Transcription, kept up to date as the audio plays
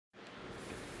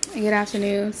Good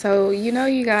afternoon. So,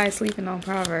 you guys sleeping on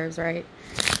Proverbs, right?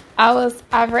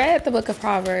 I've read the book of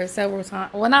Proverbs several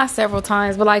times. Well, not several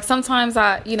times, but like sometimes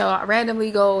I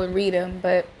randomly go and read them.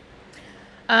 But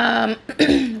um,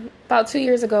 about 2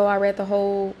 years ago, I read the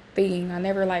whole thing. I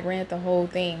never read the whole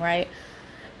thing, right?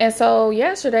 And so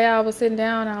yesterday, I was sitting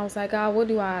down and I was like, God, what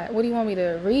do you want me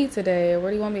to read today? Or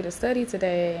what do you want me to study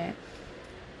today? And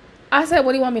I said,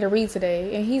 what do you want me to read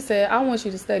today? And he said, I want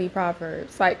you to study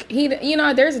Proverbs.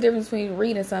 There's a difference between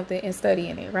reading something and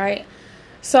studying it, right?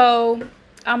 So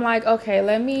I'm like, okay,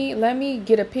 let me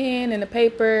get a pen and a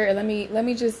paper and let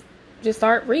me just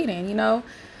start reading.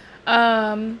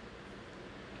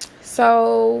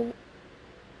 So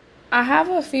I have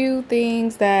a few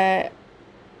things that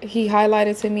he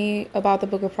highlighted to me about the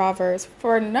book of Proverbs.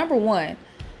 For number one,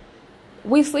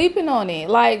 we sleeping on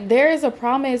it. Like, there is a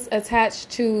promise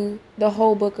attached to the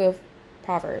whole book of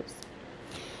Proverbs.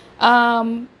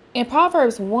 In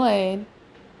Proverbs 1,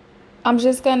 I'm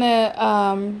just gonna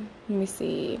let me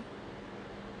see.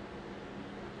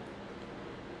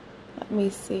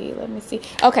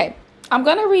 Okay. I'm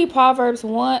gonna read Proverbs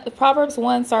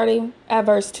 1 starting at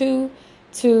verse 2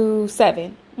 to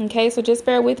 7. Okay, so just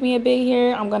bear with me a bit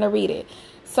here. I'm gonna read it.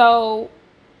 So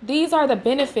these are the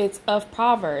benefits of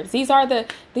Proverbs. These are the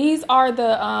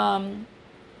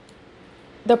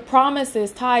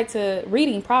promises tied to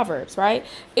reading Proverbs, right?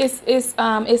 It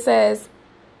says,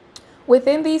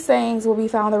 within these sayings will be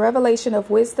found the revelation of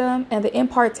wisdom and the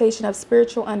impartation of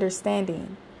spiritual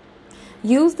understanding.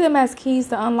 Use them as keys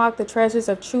to unlock the treasures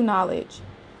of true knowledge.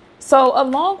 So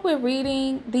along with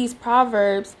reading these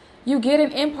Proverbs, you get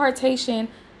an impartation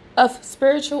of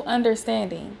spiritual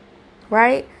understanding,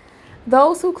 right?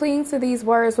 Those who cling to these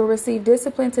words will receive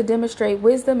discipline to demonstrate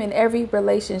wisdom in every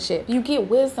relationship. You get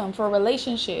wisdom for a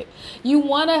relationship. You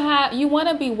want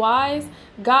to be wise.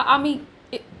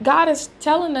 God is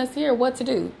telling us here what to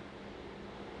do.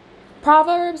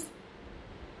 Proverbs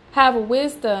have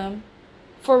wisdom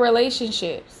for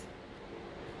relationships.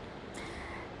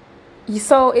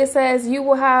 So it says you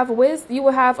will have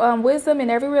wisdom in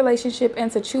every relationship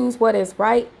and to choose what is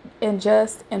right and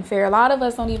just and fair. A lot of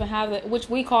us don't even have that, which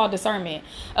we call discernment.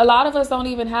 A lot of us don't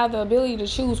even have the ability to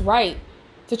choose right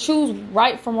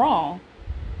from wrong.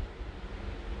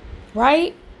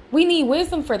 Right? We need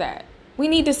wisdom for that. We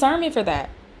need discernment for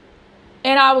that.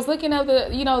 And I was looking at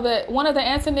the one of the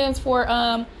antonyms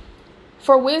for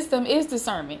wisdom is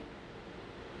discernment.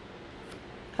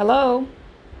 Hello.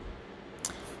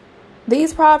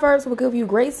 These proverbs will give you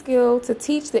great skill to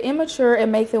teach the immature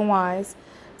and make them wise,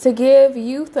 to give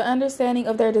youth the understanding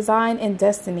of their design and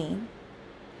destiny.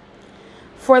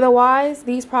 For the wise,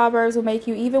 these proverbs will make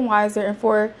you even wiser, and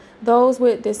for those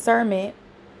with discernment,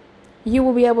 you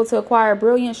will be able to acquire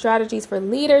brilliant strategies for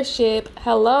leadership.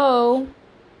 Hello.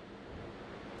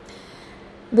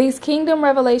 These kingdom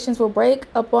revelations will break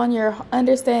upon your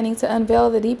understanding to unveil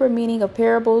the deeper meaning of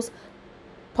parables,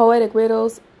 poetic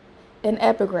riddles, and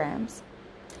epigrams,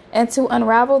 and to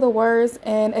unravel the words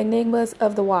and enigmas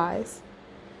of the wise.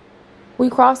 We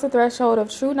cross the threshold of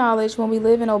true knowledge when we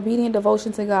live in obedient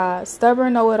devotion to God.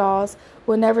 Stubborn know-it-alls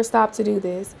will never stop to do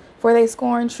this, for they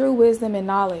scorn true wisdom and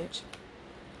knowledge.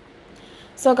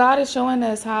 So God is showing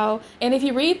us how, and if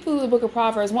you read through the book of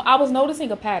Proverbs, I was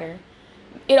noticing a pattern.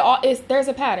 There's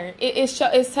a pattern.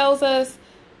 It tells us,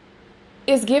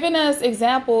 it's giving us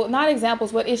not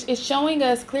examples, but it's showing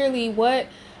us clearly what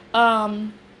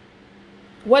an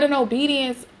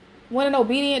obedient,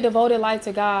 devoted life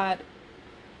to God,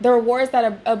 the rewards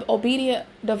that an obedient,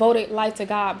 devoted life to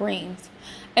God brings.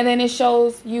 And then it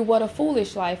shows you what a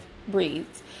foolish life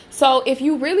breeds. So if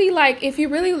you really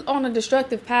on a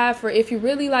destructive path, or if you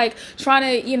really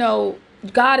trying to,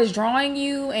 God is drawing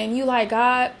you and you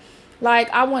God,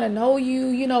 I want to know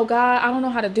you, God, I don't know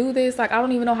how to do this. I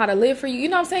don't even know how to live for you. You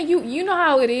know what I'm saying? You know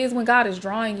how it is when God is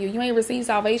drawing you. You ain't received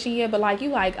salvation yet, but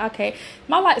okay,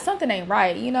 my life, something ain't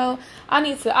right. I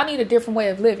need a different way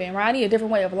of living, right? I need a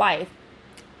different way of life.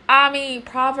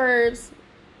 Proverbs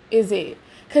is it,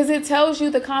 because it tells you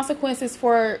the consequences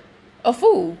for a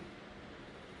fool.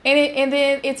 And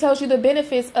then it tells you the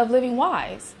benefits of living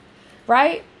wise,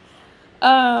 right?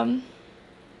 And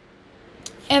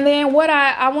then what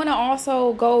I want to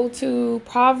also go to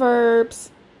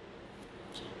Proverbs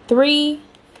 3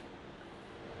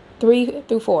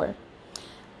 through 4.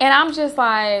 And I'm just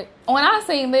when I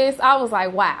seen this, I was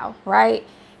like, wow, right?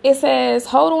 It says,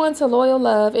 hold on to loyal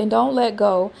love and don't let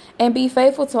go, and be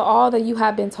faithful to all that you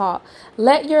have been taught.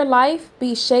 Let your life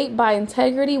be shaped by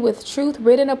integrity with truth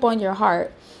written upon your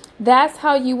heart. That's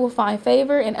how you will find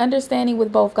favor and understanding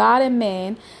with both God and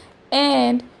man,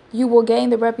 and you will gain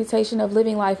the reputation of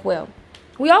living life well.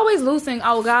 We always losing.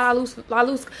 Oh God,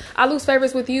 I lose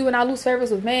favors with you, and I lose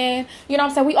favors with man. You know what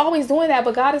I'm saying? We always doing that,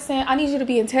 but God is saying, I need you to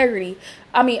be integrity.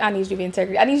 I need you to be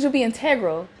integrity. I need you to be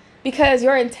integral, because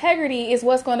your integrity is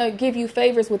what's going to give you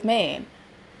favors with man.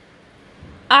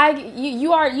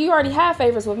 You already have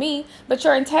favors with me, but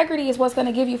your integrity is what's going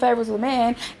to give you favors with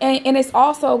man, and it's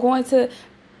also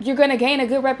you're going to gain a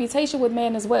good reputation with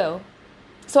man as well.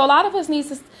 So a lot of us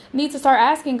need to start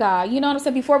asking God, you know what I'm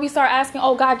saying? Before we start asking,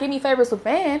 oh God, give me favors with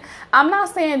man. I'm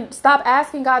not saying stop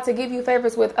asking God to give you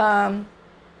favors with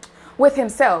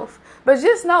himself. But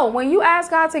just know, when you ask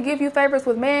God to give you favors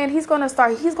with man, he's going to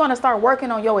start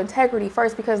working on your integrity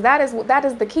first, because that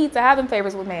is the key to having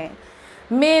favors with man.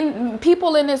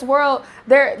 People in this world,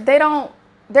 they're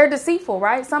deceitful,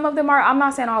 right? Some of them are, I'm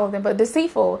not saying all of them, but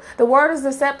deceitful. The world is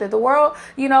deceptive. The world,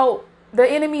 the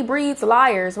enemy breeds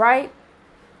liars, right?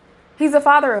 He's the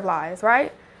father of lies,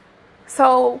 right?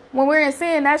 So when we're in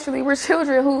sin, naturally, we're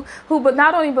children who but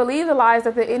not only believe the lies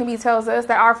that the enemy tells us,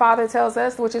 that our father tells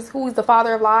us, which is who is the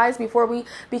father of lies before we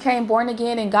became born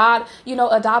again and God,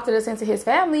 adopted us into his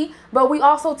family, but we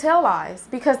also tell lies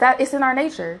because it's in our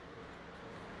nature.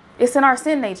 It's in our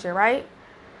sin nature, right?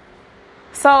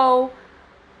 So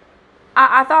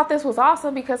I thought this was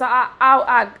awesome, because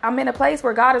I'm in a place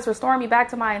where God is restoring me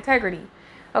back to my integrity,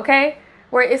 okay?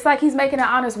 Where it's like he's making an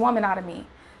honest woman out of me.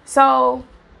 So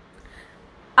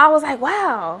I was like,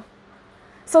 wow.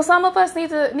 So some of us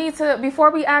need to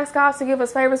before we ask God to give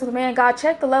us favors with man, God,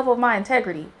 check the level of my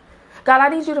integrity. God, I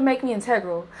need you to make me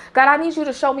integral. God, I need you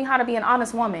to show me how to be an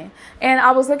honest woman. And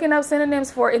I was looking up synonyms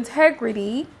for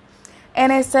integrity,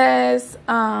 and it says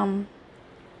honesty,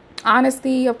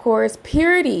 of course,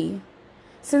 purity,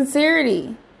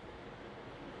 sincerity,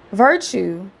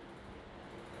 virtue,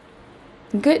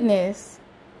 goodness,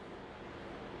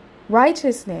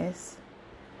 righteousness.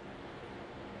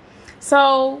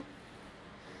 So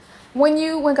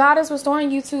when God is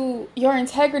restoring you to your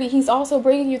integrity, he's also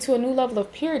bringing you to a new level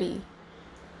of purity.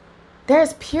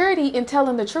 There's purity in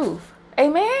telling the truth.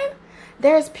 Amen.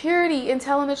 There's purity in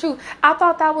telling the truth. I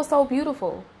thought that was so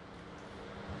beautiful.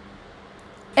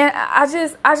 And I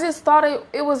just thought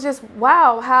it was just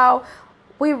wow, how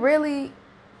we really,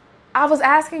 I was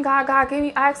asking God, I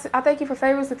thank you for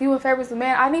favors with you and favors with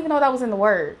man. I didn't even know that was in the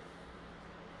word.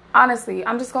 Honestly,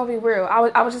 I'm just going to be real.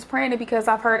 I was just praying it because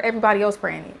I've heard everybody else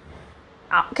praying it.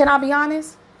 Can I be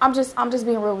honest? I'm just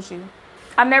being real with you.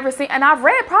 I've never seen, and I've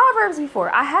read Proverbs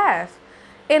before. I have.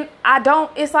 And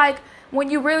it's like when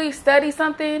you really study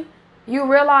something, you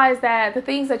realize that the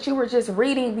things that you were just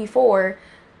reading before,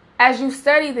 as you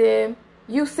study them,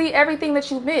 you see everything that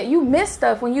you missed. You miss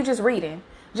stuff when you just reading.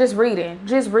 Just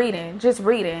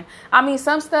reading. I mean,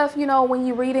 some stuff, when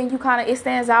you reading, it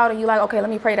stands out and you're like, okay, let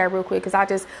me pray that real quick. Cause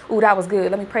that was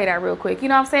good. Let me pray that real quick. You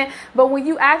know what I'm saying? But when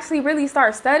you actually really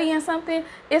start studying something,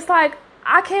 it's like,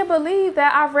 I can't believe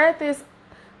that I've read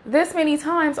this many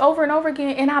times over and over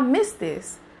again, and I missed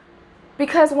this.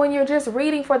 Because when you're just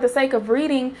reading for the sake of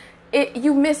reading,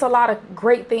 you miss a lot of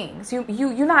great things.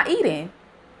 You're not eating.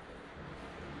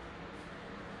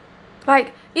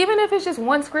 Like, even if it's just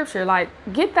one scripture, like,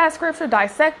 get that scripture,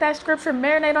 dissect that scripture,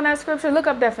 marinate on that scripture, look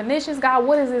up definitions. God,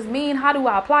 what does this mean? How do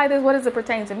I apply this? What does it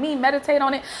pertain to me? Meditate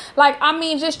on it. Like,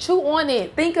 just chew on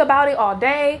it. Think about it all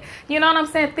day. You know what I'm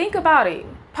saying? Think about it.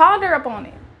 Ponder upon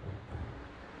it.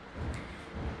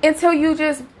 Until you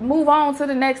just move on to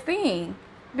the next thing.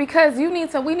 Because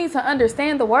we need to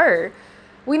understand the word.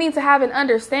 We need to have an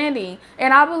understanding.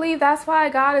 And I believe that's why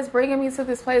God is bringing me to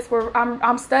this place where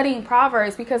I'm studying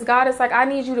Proverbs, because God is like, I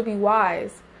need you to be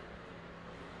wise.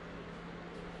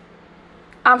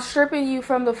 I'm stripping you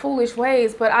from the foolish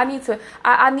ways, but I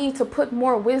need to put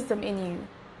more wisdom in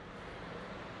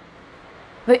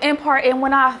you. And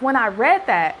when I read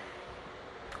that,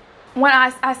 when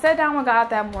I sat down with God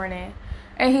that morning,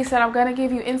 and he said, I'm going to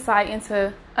give you insight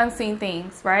into unseen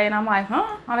things, right? And I'm like,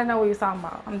 huh? I didn't know what he was talking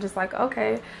about. I'm just like,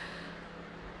 okay.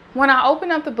 When I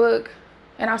open up the book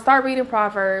and I start reading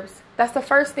Proverbs, that's the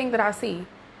first thing that I see.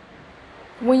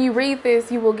 When you read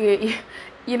this, you will get,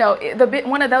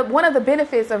 one of the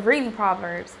benefits of reading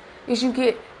Proverbs is you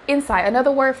get insight.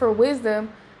 Another word for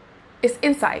wisdom is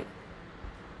insight.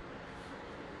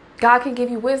 God can give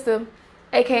you wisdom,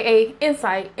 aka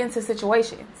insight into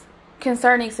situations.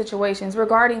 Concerning situations,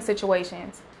 regarding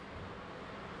situations.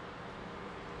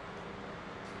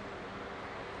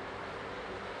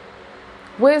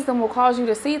 Wisdom will cause you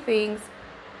to see things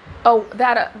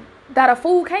that a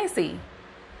fool can't see.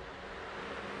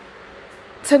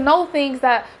 To know things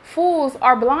that fools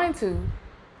are blind to.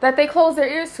 That they close their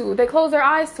ears to. They close their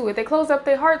eyes to it. They close up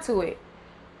their heart to it.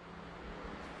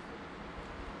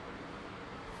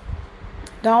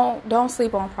 Don't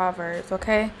sleep on Proverbs,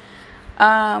 okay?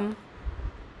 But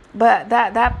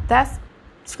that's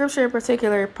scripture in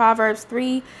particular, Proverbs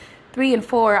 3:3 and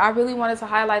 4. I really wanted to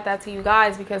highlight that to you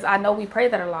guys because I know we pray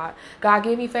that a lot. God,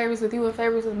 give me favors with you and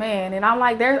favors with man. And I'm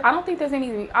like, I don't think there's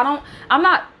I'm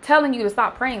not telling you to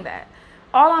stop praying that.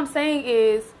 All I'm saying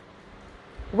is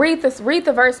read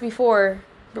the verse before,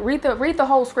 read the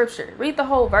whole scripture, read the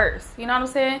whole verse. You know what I'm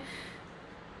saying?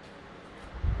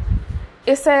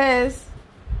 It says,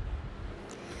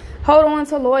 hold on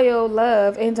to loyal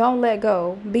love and don't let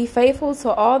go. Be faithful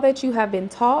to all that you have been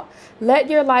taught. Let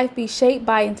your life be shaped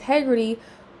by integrity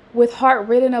with heart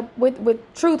written up with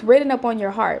truth written up on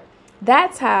your heart.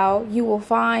 That's how you will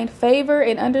find favor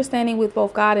and understanding with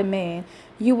both God and man.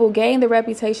 You will gain the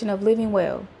reputation of living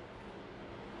well.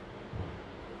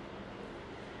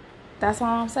 That's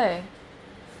all I'm saying.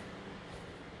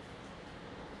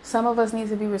 Some of us need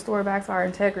to be restored back to our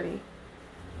integrity,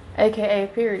 aka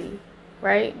purity,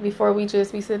 right? Before we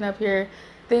just be sitting up here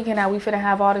thinking that we finna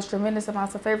have all this tremendous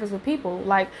amounts of favors with people.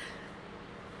 Like,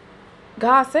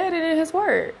 God said it in his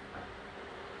word.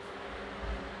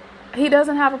 He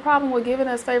doesn't have a problem with giving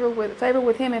us favor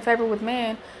with him and favor with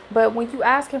man. But when you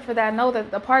ask him for that, know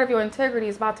that a part of your integrity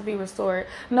is about to be restored.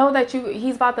 Know that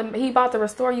he about to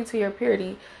restore you to your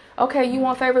purity. Okay, you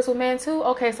want favors with man too?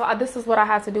 Okay, so this is what I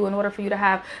have to do in order for you to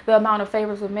have the amount of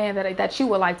favors with man that you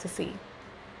would like to see.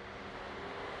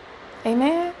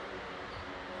 Amen.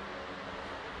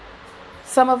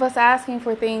 Some of us asking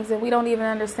for things and we don't even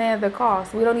understand the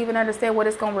cost. We don't even understand what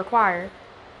it's going to require.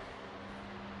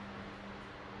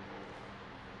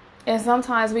 And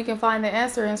sometimes we can find the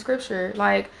answer in scripture.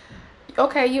 Like,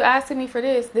 okay, you asking me for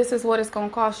this. This is what it's going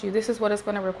to cost you. This is what it's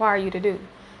going to require you to do.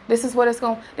 This is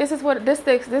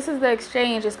the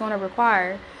exchange it's going to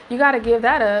require. You got to give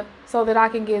that up so that I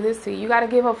can give this to you. You got to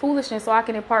give up foolishness so I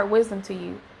can impart wisdom to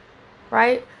you.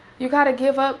 Right? You got to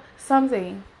give up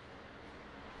something.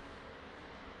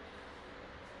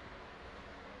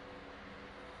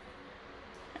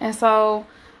 And so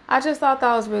I just thought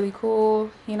that was really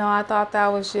cool. You know, I thought that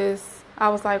was I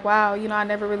was like, wow, you know, I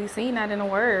never really seen that in a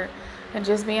word. And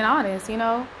just being honest, you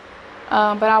know.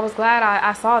 But I was glad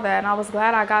I saw that. And I was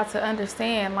glad I got to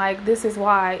understand, like, this is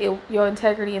why your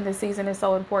integrity in this season is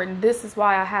so important. This is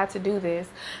why I had to do this.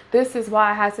 This is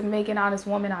why I had to make an honest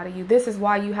woman out of you. This is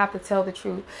why you have to tell the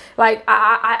truth. Like,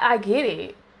 I get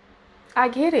it. I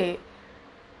get it.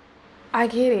 I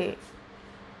get it.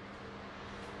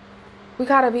 We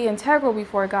got to be integral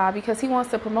before God because he wants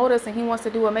to promote us and he wants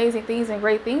to do amazing things and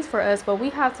great things for us. But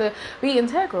we have to be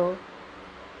integral.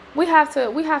 We have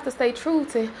to stay true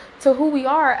to who we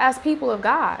are as people of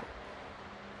God.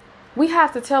 We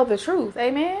have to tell the truth.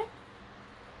 Amen.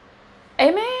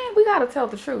 Amen. We got to tell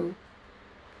the truth.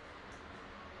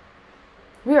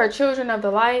 We are children of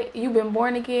the light. You've been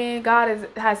born again. God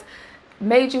has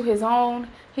made you his own.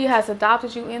 He has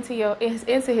adopted you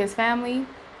into his family.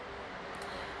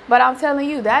 But I'm telling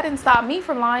you, that didn't stop me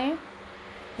from lying.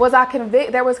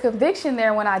 There was conviction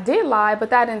there when I did lie, but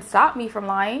that didn't stop me from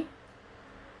lying.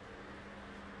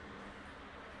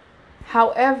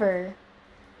 However,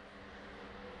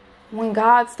 when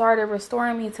God started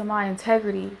restoring me to my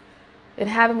integrity and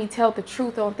having me tell the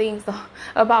truth on things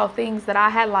about things that I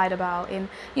had lied about, and,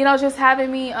 you know, just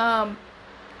having me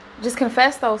just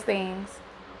confess those things.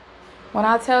 When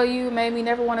I tell you, it made me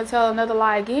never want to tell another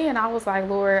lie again. I was like,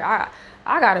 Lord,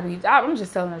 I'm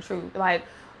just telling the truth. Like,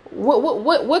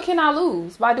 what can I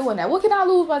lose by doing that? What can I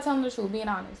lose by telling the truth? Being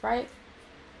honest, right?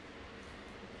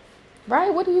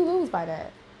 Right? What do you lose by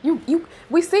that?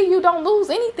 We see you don't lose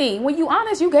anything. When you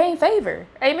honest, you gain favor.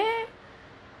 Amen.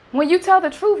 When you tell the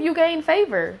truth, you gain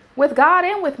favor with God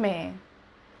and with man.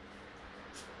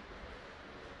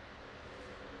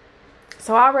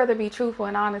 So I'd rather be truthful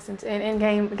and honest and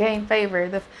gain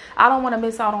favor. I don't want to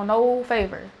miss out on no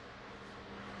favor.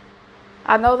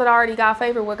 I know that I already got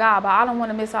favor with God, but I don't want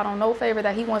to miss out on no favor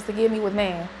that he wants to give me with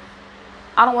man.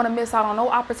 I don't want to miss out on no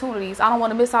opportunities. I don't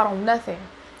want to miss out on nothing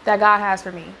that God has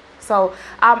for me. So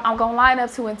I'm going to line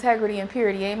up to integrity and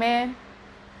purity. Amen.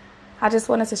 I just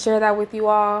wanted to share that with you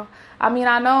all. I mean,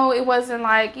 I know it wasn't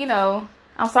like, you know,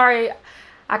 I'm sorry.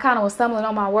 I kind of was stumbling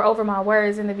on over my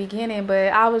words in the beginning,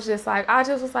 but I was just like,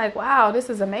 wow, this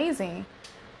is amazing.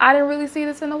 I didn't really see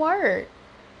this in the word.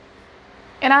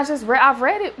 And I've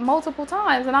read it multiple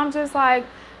times, and I'm just like,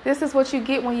 this is what you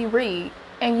get when you read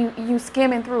and you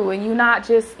skimming through and you're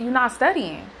not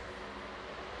studying.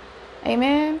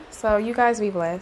 Amen. So you guys be blessed.